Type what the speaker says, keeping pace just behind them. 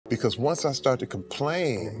Because once I start to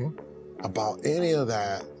complain about any of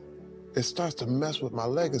that, it starts to mess with my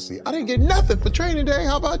legacy. I didn't get nothing for training day,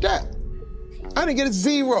 how about that? I didn't get a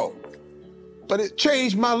 0, but it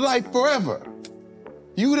changed my life forever.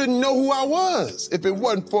 You didn't know who I was if it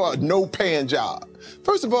wasn't for a no-paying job.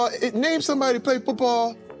 First of all, name somebody play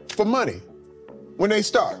football for money when they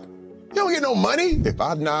start. You don't get no money. If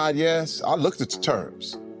I nod yes, I looked at the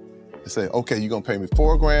terms. I say, okay, you're gonna pay me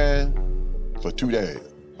 $4 grand for 2 days.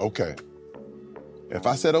 Okay. If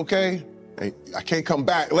I said okay, I can't come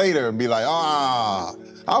back later and be like, I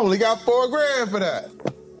only got $4 grand for that.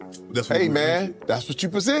 Hey man, that's what you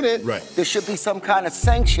presented. Right. There should be some kind of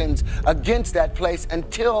sanctions against that place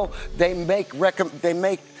until they make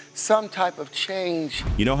some type of change.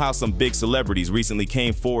 You know how some big celebrities recently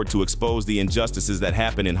came forward to expose the injustices that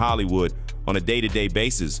happen in Hollywood on a day-to-day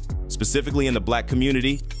basis, specifically in the black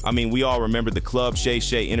community? I mean, we all remember the Club Shay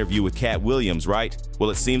Shay interview with Katt Wiliams, right? Well,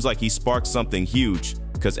 it seems like he sparked something huge,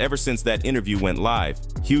 because ever since that interview went live,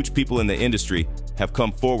 huge people in the industry have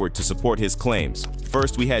come forward to support his claims.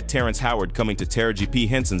 First, we had Terrence Howard coming to Taraji Pee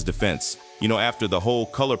Henson's defense, you know, after the whole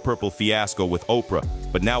Color Purple fiasco with Oprah.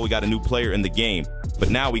 But now we got a new player in the game.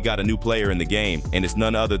 And it's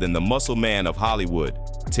none other than the muscle man of Hollywood,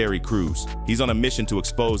 Terry Crews. He's on a mission to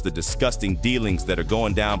expose the disgusting dealings that are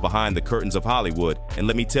going down behind the curtains of Hollywood. And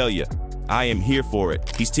let me tell you, I am here for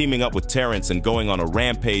it. He's teaming up with Terrence and going on a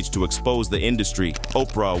rampage to expose the industry,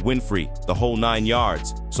 Oprah Winfrey, the whole 9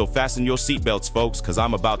 yards. So fasten your seatbelts, folks, because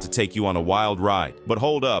I'm about to take you on a wild ride. But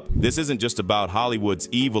hold up, this isn't just about Hollywood's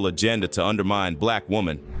evil agenda to undermine black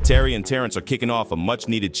women. Terry and Terrence are kicking off a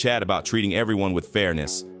much-needed chat about treating everyone with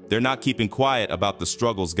fairness. They're not keeping quiet about the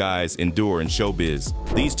struggles guys endure in showbiz.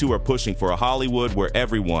 These two are pushing for a Hollywood where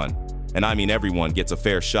everyone, and I mean everyone, gets a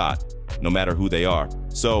fair shot, no matter who they are.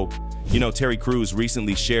 So, you know, Terry Crews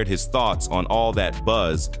recently shared his thoughts on all that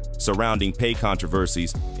buzz surrounding pay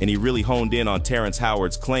controversies, and he really honed in on Terrence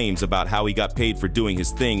Howard's claims about how he got paid for doing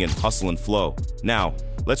his thing in Hustle and Flow. Now,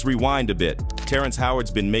 let's rewind a bit. Terrence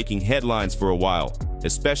Howard's been making headlines for a while,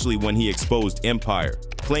 especially when he exposed Empire,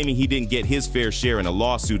 claiming he didn't get his fair share in a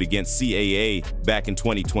lawsuit against CAA back in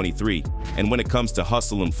 2023. And when it comes to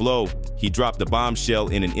Hustle and Flow, he dropped a bombshell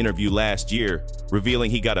in an interview last year,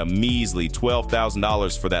 revealing he got a measly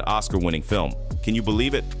 $12,000 for that Oscar-winning film. Can you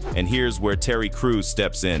believe it? And here's where Terry Crews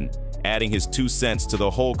steps in, adding his 2 cents to the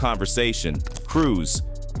whole conversation. Crews,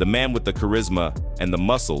 the man with the charisma and the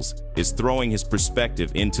muscles, is throwing his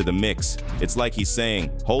perspective into the mix. It's like he's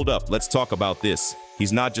saying, hold up, let's talk about this.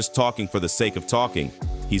 He's not just talking for the sake of talking.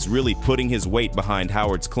 He's really putting his weight behind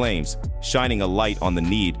Howard's claims, shining a light on the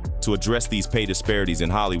need to address these pay disparities in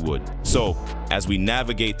Hollywood. So, as we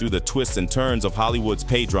navigate through the twists and turns of Hollywood's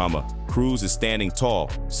pay drama, Crews is standing tall,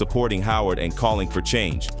 supporting Howard and calling for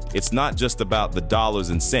change. It's not just about the dollars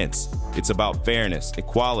and cents. It's about fairness,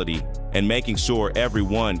 equality, and making sure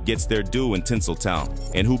everyone gets their due in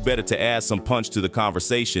Tinseltown. And who better to add some punch to the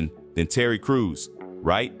conversation than Terry Crews,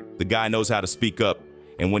 right? The guy knows how to speak up.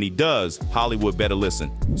 And when he does, Hollywood better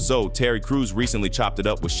listen. So Terry Crews recently chopped it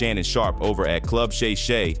up with Shannon Sharpe over at Club Shay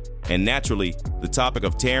Shay, and naturally, the topic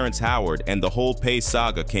of Terrence Howard and the whole pay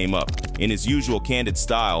saga came up. In his usual candid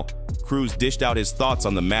style, Crews dished out his thoughts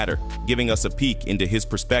on the matter, giving us a peek into his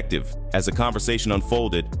perspective. As the conversation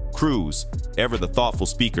unfolded, Crews, ever the thoughtful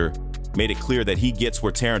speaker, made it clear that he gets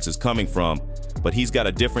where Terrence is coming from, but he's got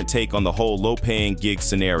a different take on the whole low-paying gig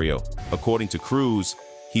scenario. According to Crews,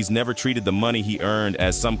 he's never treated the money he earned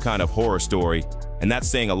as some kind of horror story, and that's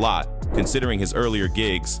saying a lot, considering his earlier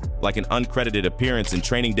gigs, like an uncredited appearance in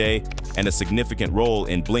Training Day and a significant role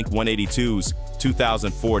in Blink-182's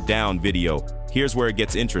 2004 Down video. Here's where it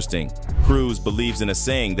gets interesting. Crews believes in a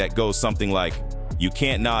saying that goes something like, "You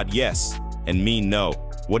can't nod yes and mean no."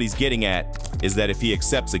 What he's getting at is that if he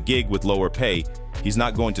accepts a gig with lower pay, he's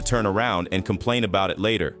not going to turn around and complain about it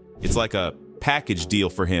later. It's like a package deal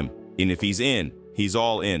for him, and if he's in, he's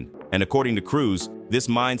all in. And according to Crews, this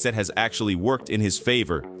mindset has actually worked in his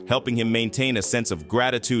favor, helping him maintain a sense of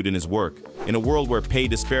gratitude in his work. In a world where pay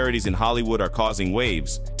disparities in Hollywood are causing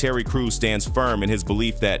waves, Terry Crews stands firm in his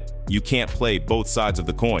belief that you can't play both sides of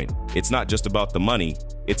the coin. It's not just about the money,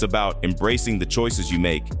 it's about embracing the choices you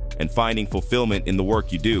make and finding fulfillment in the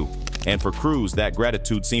work you do. And for Crews, that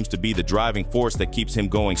gratitude seems to be the driving force that keeps him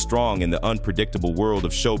going strong in the unpredictable world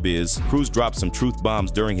of showbiz. Crews dropped some truth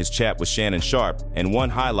bombs during his chat with Shannon Sharpe, and one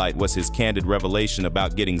highlight was his candid revelation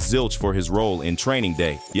about getting zilch for his role in Training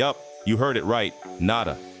Day. Yup, you heard it right,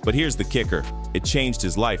 nada. But here's the kicker, it changed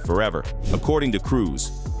his life forever. According to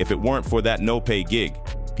Crews, if it weren't for that no-pay gig,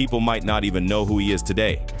 people might not even know who he is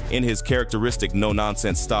today. In his characteristic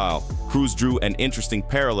no-nonsense style, Cruz drew an interesting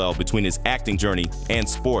parallel between his acting journey and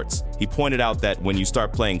sports. He pointed out that when you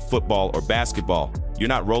start playing football or basketball, you're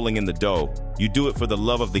not rolling in the dough. You do it for the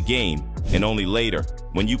love of the game, and only later,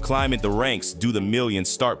 when you climb in the ranks, do the millions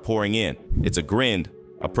start pouring in. It's a grind,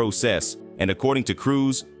 a process, and according to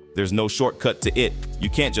Cruz, there's no shortcut to it. You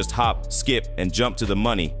can't just hop, skip, and jump to the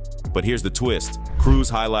money. But here's the twist.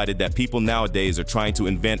 Cruz highlighted that people nowadays are trying to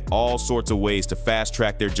invent all sorts of ways to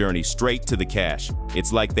fast-track their journey straight to the cash.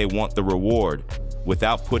 It's like they want the reward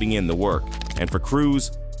without putting in the work. And for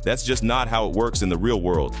Cruz, that's just not how it works in the real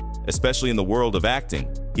world, especially in the world of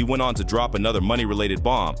acting. He went on to drop another money-related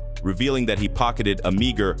bomb, revealing that he pocketed a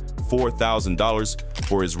meager $4,000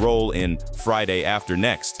 for his role in Friday After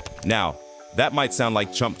Next. Now, that might sound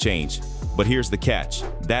like chump change, but here's the catch.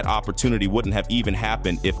 That opportunity wouldn't have even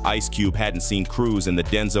happened if Ice Cube hadn't seen Cruz in the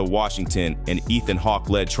Denzel Washington and Ethan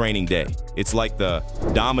Hawke-led Training Day. It's like the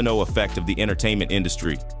domino effect of the entertainment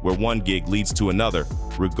industry, where one gig leads to another,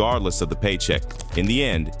 regardless of the paycheck. In the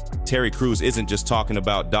end, Terry Crews isn't just talking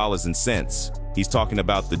about dollars and cents. He's talking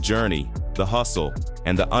about the journey, the hustle,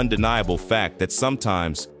 and the undeniable fact that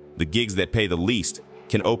sometimes the gigs that pay the least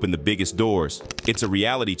can open the biggest doors. It's a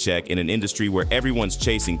reality check in an industry where everyone's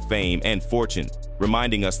chasing fame and fortune,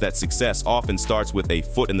 reminding us that success often starts with a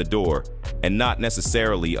foot in the door and not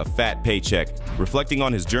necessarily a fat paycheck. Reflecting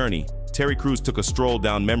on his journey, Terry Crews took a stroll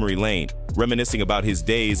down memory lane, reminiscing about his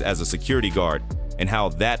days as a security guard and how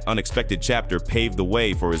that unexpected chapter paved the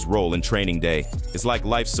way for his role in Training Day. It's like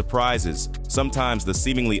life's surprises. Sometimes the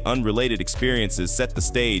seemingly unrelated experiences set the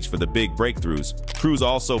stage for the big breakthroughs. Crews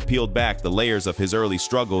also peeled back the layers of his early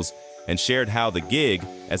struggles and shared how the gig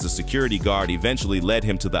as a security guard eventually led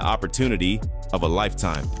him to the opportunity of a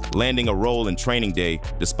lifetime. Landing a role in Training Day,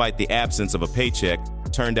 despite the absence of a paycheck,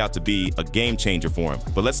 turned out to be a game changer for him.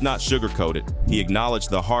 But let's not sugarcoat it. He acknowledged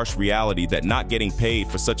the harsh reality that not getting paid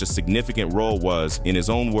for such a significant role was, in his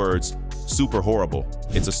own words, super horrible.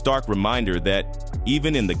 It's a stark reminder that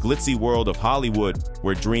even in the glitzy world of Hollywood,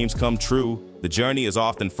 where dreams come true, the journey is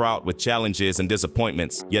often fraught with challenges and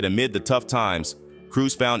disappointments. Yet amid the tough times,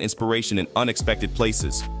 Crews found inspiration in unexpected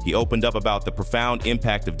places. He opened up about the profound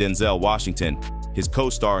impact of Denzel Washington, his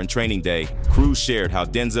co-star in Training Day. Crews shared how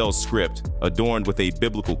Denzel's script, adorned with a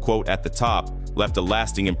biblical quote at the top, left a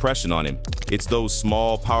lasting impression on him. It's those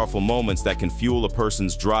small, powerful moments that can fuel a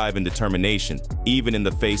person's drive and determination, even in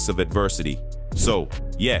the face of adversity. So,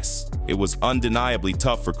 yes, it was undeniably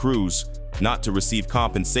tough for Crews not to receive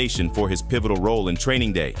compensation for his pivotal role in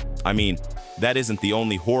Training Day. I mean, that isn't the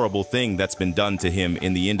only horrible thing that's been done to him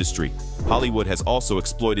in the industry. Hollywood has also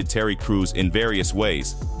exploited Terry Crews in various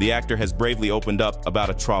ways. The actor has bravely opened up about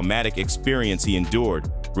a traumatic experience he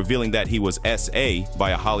endured, revealing that he was SA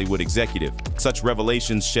by a Hollywood executive. Such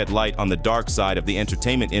revelations shed light on the dark side of the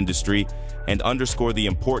entertainment industry and underscore the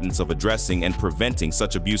importance of addressing and preventing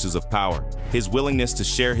such abuses of power. His willingness to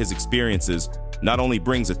share his experiences not only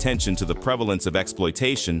brings attention to the prevalence of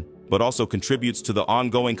exploitation, but also contributes to the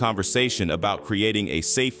ongoing conversation about creating a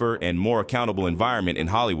safer and more accountable environment in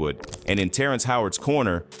Hollywood. And in Terrence Howard's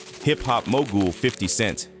corner, hip-hop mogul 50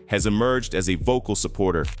 Cent has emerged as a vocal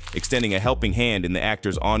supporter, extending a helping hand in the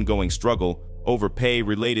actor's ongoing struggle over pay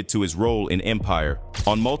related to his role in Empire.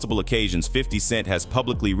 On multiple occasions, 50 Cent has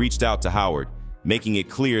publicly reached out to Howard, making it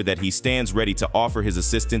clear that he stands ready to offer his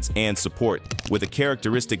assistance and support. With a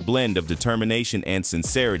characteristic blend of determination and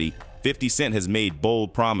sincerity, 50 Cent has made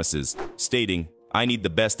bold promises, stating, "I need the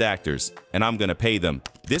best actors, and I'm gonna pay them."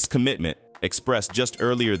 This commitment, expressed just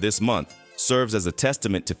earlier this month, serves as a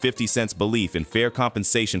testament to 50 Cent's belief in fair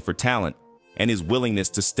compensation for talent and his willingness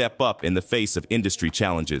to step up in the face of industry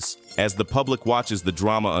challenges. As the public watches the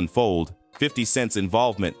drama unfold, 50 Cent's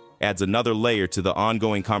involvement adds another layer to the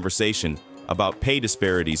ongoing conversation about pay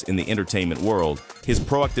disparities in the entertainment world. His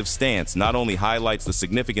proactive stance not only highlights the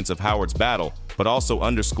significance of Howard's battle, but also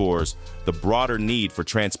underscores the broader need for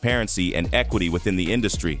transparency and equity within the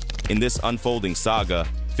industry. In this unfolding saga,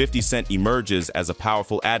 50 Cent emerges as a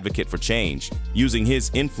powerful advocate for change, using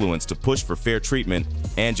his influence to push for fair treatment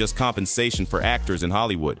and just compensation for actors in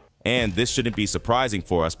Hollywood. And this shouldn't be surprising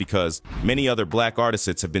for us because many other black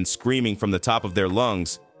artists have been screaming from the top of their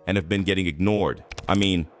lungs and have been getting ignored. I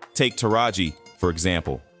mean, take Taraji, for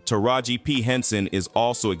example. Taraji Pee Henson is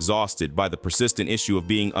also exhausted by the persistent issue of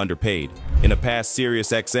being underpaid. In a past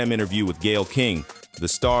SiriusXM interview with Gayle King, the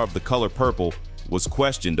star of The Color Purple was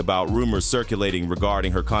questioned about rumors circulating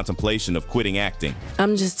regarding her contemplation of quitting acting.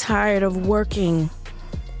 I'm just tired of working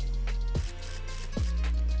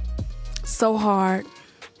so hard,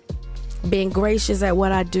 being gracious at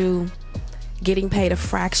what I do, getting paid a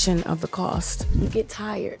fraction of the cost. You get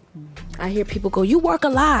tired. I hear people go, you work a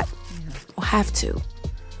lot. Well, have to.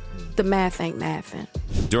 The math ain't mathin'.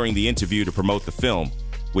 During the interview to promote the film,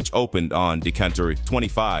 which opened on Decanter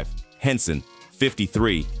 25, Henson,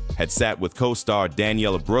 53, had sat with co-star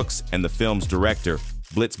Daniela Brooks and the film's director,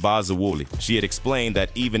 Blitz Bazawuli. She had explained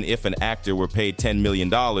that even if an actor were paid $10 million,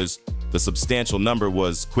 the substantial number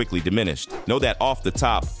was quickly diminished. Know that off the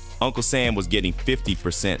top, Uncle Sam was getting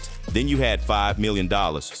 50%. Then you had $5 million.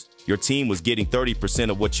 Your team was getting 30%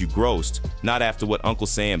 of what you grossed, not after what Uncle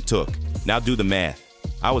Sam took. Now do the math.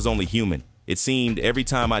 I was only human. It seemed every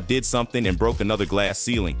time I did something and broke another glass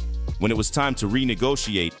ceiling. When it was time to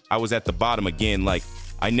renegotiate, I was at the bottom again, like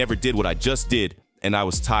I never did what I just did, and I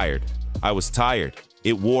was tired. I was tired.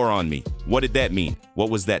 It wore on me. What did that mean? What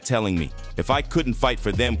was that telling me? If I couldn't fight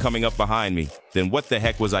for them coming up behind me, then what the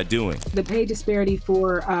heck was I doing? The pay disparity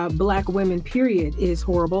for Black women, period, is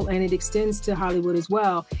horrible, and it extends to Hollywood as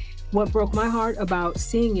well. What broke my heart about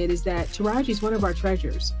seeing it is that Taraji's one of our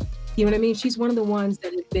treasures. You know what I mean? She's one of the ones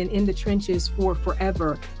that has been in the trenches for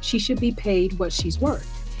forever. She should be paid what she's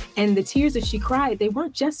worth. And the tears that she cried, they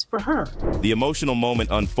weren't just for her. The emotional moment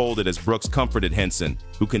unfolded as Brooks comforted Henson,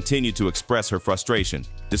 who continued to express her frustration.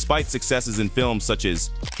 Despite successes in films such as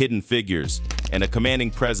Hidden Figures and a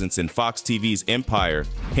commanding presence in Fox TV's Empire,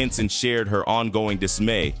 Henson shared her ongoing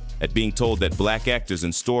dismay at being told that Black actors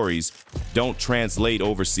and stories don't translate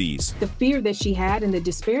overseas. The fear that she had and the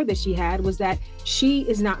despair that she had was that she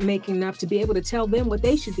is not making enough to be able to tell them what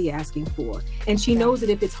they should be asking for. And she knows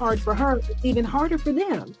that if it's hard for her, it's even harder for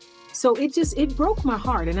them. So it broke my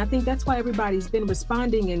heart. And I think that's why everybody's been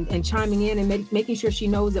responding and chiming in and making sure she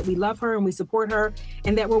knows that we love her and we support her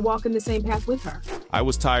and that we're walking the same path with her. I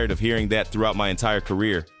was tired of hearing that throughout my entire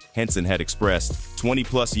career, Henson had expressed. 20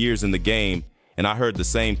 plus years in the game, and I heard the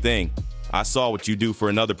same thing. I saw what you do for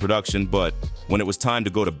another production, but when it was time to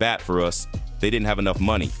go to bat for us, they didn't have enough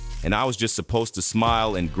money. And I was just supposed to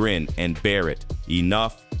smile and grin and bear it.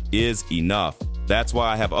 Enough is enough. That's why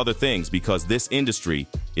I have other things, because this industry,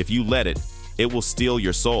 if you let it, it will steal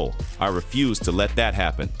your soul. I refuse to let that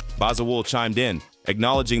happen. Bazawul chimed in,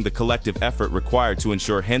 acknowledging the collective effort required to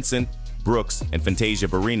ensure Henson, Brooks, and Fantasia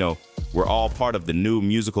Barrino were all part of the new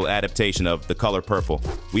musical adaptation of The Color Purple.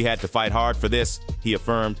 We had to fight hard for this, he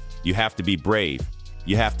affirmed. You have to be brave.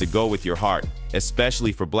 You have to go with your heart,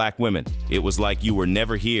 especially for Black women. It was like you were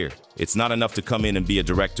never here. It's not enough to come in and be a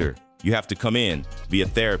director. You have to come in, be a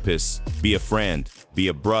therapist, be a friend, be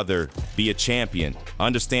a brother, be a champion.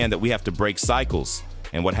 Understand that we have to break cycles.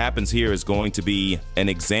 And what happens here is going to be an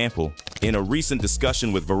example. In a recent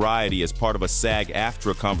discussion with Variety as part of a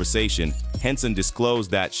SAG-AFTRA conversation, Henson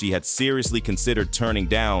disclosed that she had seriously considered turning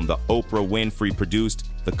down the Oprah Winfrey produced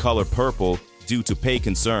The Color Purple due to pay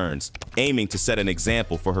concerns, aiming to set an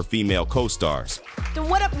example for her female co-stars. Then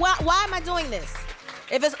why am I doing this?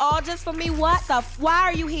 If it's all just for me, why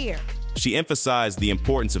are you here? She emphasized the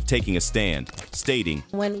importance of taking a stand, stating,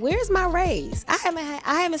 Where's my raise? I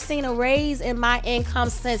haven't seen a raise in my income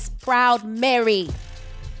since Proud Mary.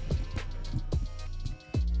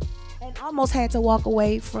 And almost had to walk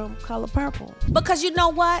away from Color Purple. Because you know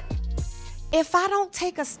what? If I don't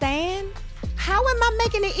take a stand, how am I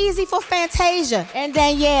making it easy for Fantasia and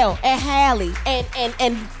Danielle and Hallie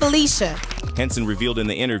and Felicia? Henson revealed in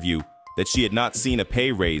the interview that she had not seen a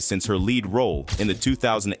pay raise since her lead role in the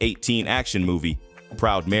 2018 action movie,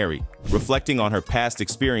 Proud Mary. Reflecting on her past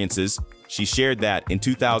experiences, she shared that in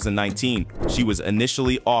 2019, she was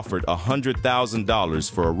initially offered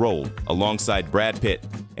 $100,000 for a role alongside Brad Pitt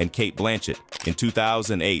and Cate Blanchett in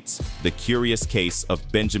 2008's The Curious Case of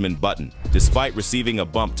Benjamin Button. Despite receiving a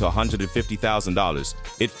bump to $150,000,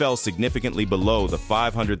 it fell significantly below the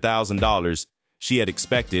 $500,000 she had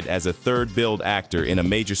expected as a third-billed actor in a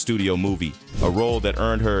major studio movie, a role that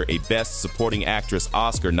earned her a Best Supporting Actress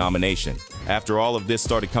Oscar nomination. After all of this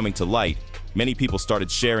started coming to light, many people started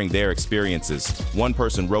sharing their experiences. One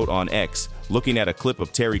person wrote on X, looking at a clip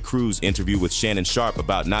of Terry Crews' interview with Shannon Sharpe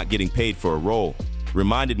about not getting paid for a role,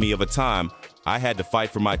 reminded me of a time I had to fight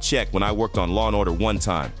for my check when I worked on Law & Order one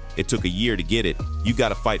time. It took a year to get it. You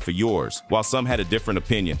gotta fight for yours. While some had a different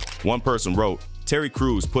opinion, one person wrote, Terry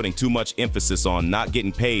Crews putting too much emphasis on not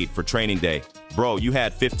getting paid for training day. Bro, you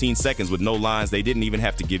had 15 seconds with no lines. They didn't even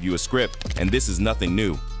have to give you a script. And this is nothing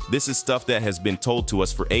new. This is stuff that has been told to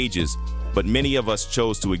us for ages, but many of us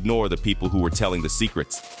chose to ignore the people who were telling the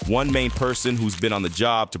secrets. One main person who's been on the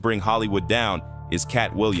job to bring Hollywood down is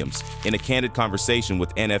Katt Wiliams. In a candid conversation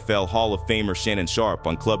with NFL Hall of Famer Shannon Sharpe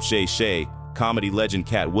on Club Shay Shay, comedy legend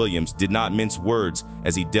Katt Wiliams did not mince words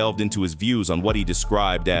as he delved into his views on what he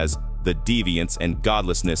described as the deviance and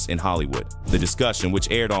godlessness in Hollywood. The discussion, which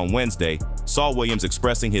aired on Wednesday, saw Wiliams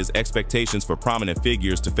expressing his expectations for prominent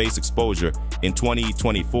figures to face exposure in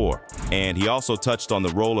 2024, and he also touched on the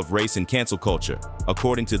role of race in cancel culture.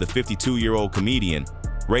 According to the 52-year-old comedian,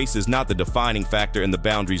 race is not the defining factor in the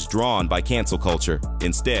boundaries drawn by cancel culture.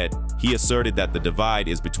 Instead, he asserted that the divide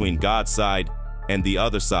is between God's side and the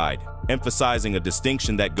other side, emphasizing a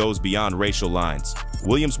distinction that goes beyond racial lines.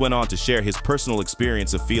 Wiliams went on to share his personal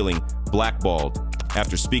experience of feeling blackballed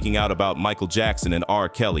after speaking out about Michael Jackson and R.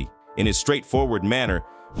 Kelly. In his straightforward manner,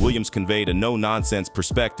 Wiliams conveyed a no-nonsense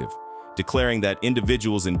perspective, declaring that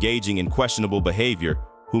individuals engaging in questionable behavior,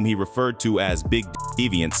 whom he referred to as big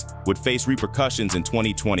deviants, would face repercussions in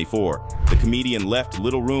 2024. The comedian left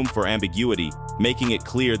little room for ambiguity, making it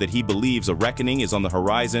clear that he believes a reckoning is on the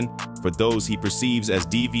horizon for those he perceives as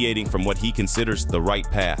deviating from what he considers the right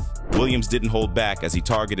path. Wiliams didn't hold back as he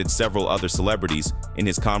targeted several other celebrities in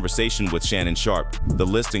his conversation with Shannon Sharpe. The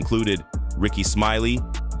list included Ricky Smiley,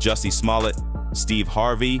 Jussie Smollett, Steve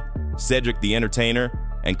Harvey, Cedric the Entertainer,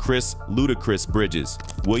 and Chris Ludacris Bridges.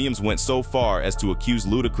 Wiliams went so far as to accuse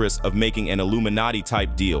Ludacris of making an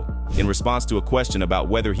Illuminati-type deal. In response to a question about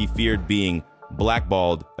whether he feared being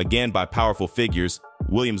blackballed, again by powerful figures,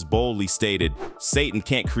 Wiliams boldly stated, "Satan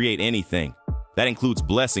can't create anything. That includes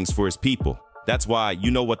blessings for his people. That's why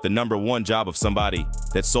you know what the #1 job of somebody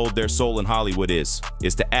that sold their soul in Hollywood is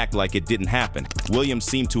to act like it didn't happen." Wiliams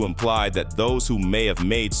seemed to imply that those who may have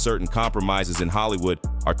made certain compromises in Hollywood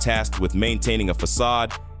are tasked with maintaining a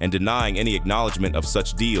facade and denying any acknowledgement of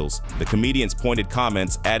such deals. The comedian's pointed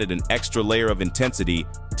comments added an extra layer of intensity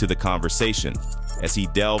to the conversation as he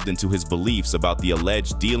delved into his beliefs about the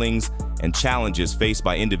alleged dealings and challenges faced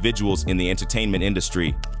by individuals in the entertainment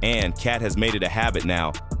industry. And Katt has made it a habit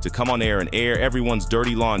now to come on air and air everyone's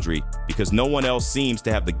dirty laundry because no one else seems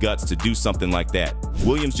to have the guts to do something like that.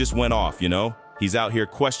 Wiliams just went off, you know? He's out here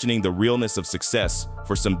questioning the realness of success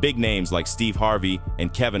for some big names like Steve Harvey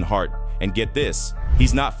and Kevin Hart. And get this,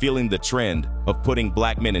 he's not feeling the trend of putting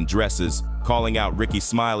black men in dresses, calling out Ricky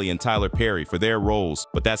Smiley and Tyler Perry for their roles.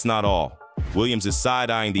 But that's not all. Wiliams is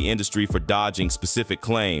side-eyeing the industry for dodging specific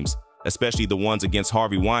claims, especially the ones against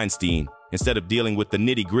Harvey Weinstein. Instead of dealing with the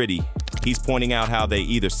nitty-gritty, he's pointing out how they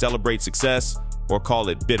either celebrate success or call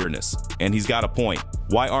it bitterness. And he's got a point.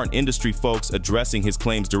 Why aren't industry folks addressing his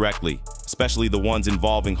claims directly, especially the ones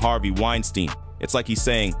involving Harvey Weinstein? It's like he's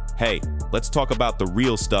saying, hey, let's talk about the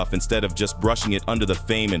real stuff instead of just brushing it under the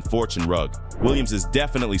fame and fortune rug. Wiliams is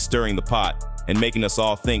definitely stirring the pot and making us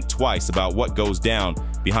all think twice about what goes down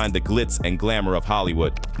behind the glitz and glamour of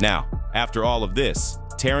Hollywood. Now, after all of this,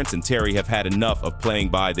 Terrence and Terry have had enough of playing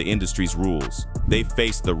by the industry's rules. They've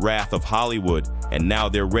faced the wrath of Hollywood, and now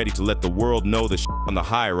they're ready to let the world know the shit on the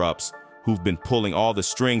higher-ups who've been pulling all the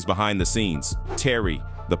strings behind the scenes. Terry,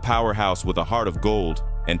 the powerhouse with a heart of gold,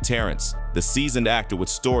 and Terrence, the seasoned actor with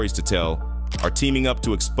stories to tell, are teaming up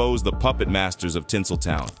to expose the puppet masters of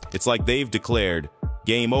Tinseltown. It's like they've declared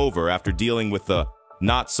game over after dealing with the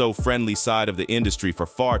not-so-friendly side of the industry for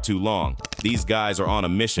far too long. These guys are on a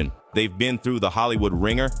mission. They've been through the Hollywood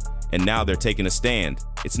ringer, and now they're taking a stand.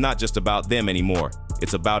 It's not just about them anymore.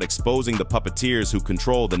 It's about exposing the puppeteers who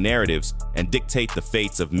control the narratives and dictate the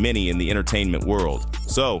fates of many in the entertainment world.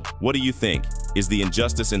 So, what do you think? Is the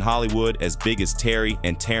injustice in Hollywood as big as Terry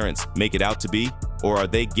and Terrence make it out to be? Or are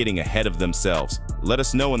they getting ahead of themselves? Let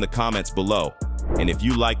us know in the comments below. And if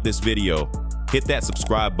you like this video, hit that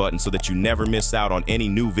subscribe button so that you never miss out on any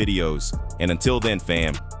new videos. And until then,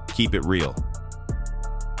 fam, keep it real.